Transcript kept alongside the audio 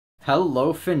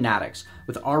Hello Fanatics!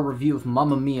 With our review of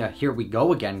Mamma Mia! Here We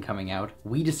Go Again coming out,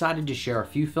 we decided to share a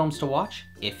few films to watch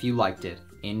if you liked it.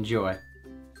 Enjoy!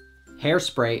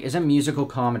 Hairspray is a musical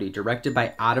comedy directed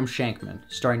by Adam Shankman,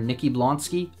 starring Nikki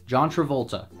Blonsky, John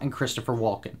Travolta, and Christopher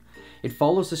Walken. It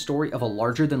follows the story of a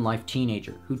larger-than-life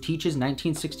teenager who teaches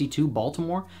 1962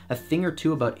 Baltimore a thing or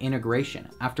two about integration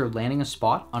after landing a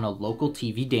spot on a local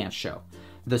TV dance show.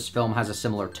 This film has a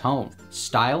similar tone,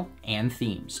 style, and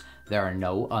themes. There are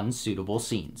no unsuitable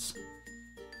scenes.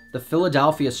 The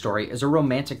Philadelphia Story is a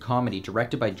romantic comedy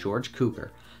directed by George Cukor,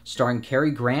 starring Cary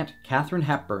Grant, Katharine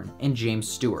Hepburn, and James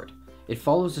Stewart. It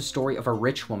follows the story of a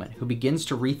rich woman who begins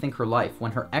to rethink her life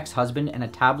when her ex-husband and a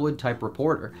tabloid-type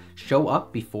reporter show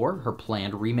up before her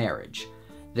planned remarriage.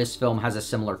 This film has a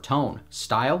similar tone,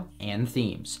 style, and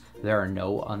themes. There are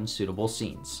no unsuitable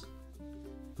scenes.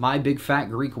 My Big Fat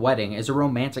Greek Wedding is a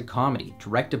romantic comedy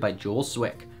directed by Joel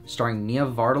Swick, starring Nia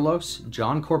Vardalos,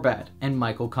 John Corbett, and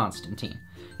Michael Constantine.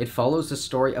 It follows the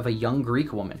story of a young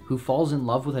Greek woman who falls in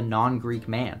love with a non-Greek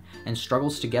man and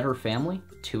struggles to get her family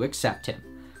to accept him.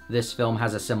 This film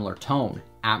has a similar tone,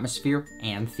 atmosphere,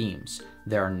 and themes.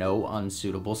 There are no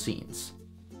unsuitable scenes.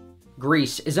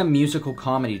 Grease is a musical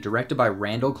comedy directed by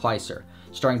Randall Kleiser,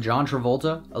 starring John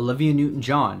Travolta, Olivia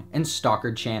Newton-John, and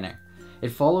Stockard Channing. It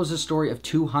follows the story of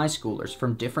two high schoolers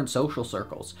from different social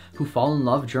circles who fall in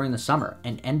love during the summer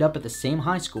and end up at the same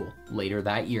high school later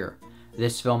that year.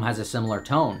 This film has a similar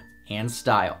tone and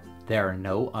style. There are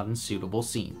no unsuitable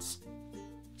scenes.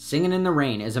 Singin' in the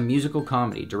Rain is a musical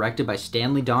comedy directed by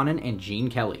Stanley Donen and Gene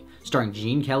Kelly, starring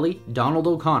Gene Kelly, Donald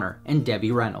O'Connor, and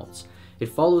Debbie Reynolds. It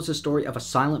follows the story of a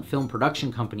silent film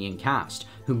production company and cast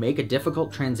who make a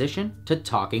difficult transition to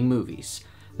talking movies.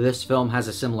 This film has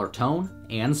a similar tone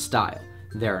and style.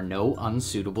 There are no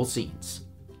unsuitable scenes.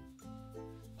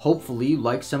 Hopefully you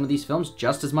liked some of these films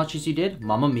just as much as you did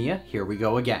Mamma Mia! Here We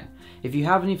Go Again. If you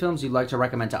have any films you'd like to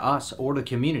recommend to us or the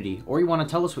community, or you want to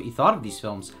tell us what you thought of these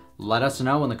films, let us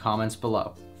know in the comments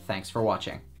below. Thanks for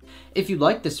watching. If you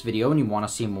liked this video and you want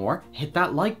to see more, hit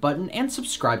that like button and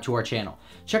subscribe to our channel.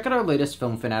 Check out our latest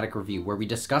Film Fanatic review where we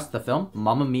discuss the film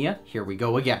Mamma Mia! Here We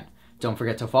Go Again. Don't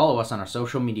forget to follow us on our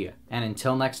social media. And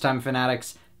until next time,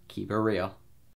 Fanatics, keep it real.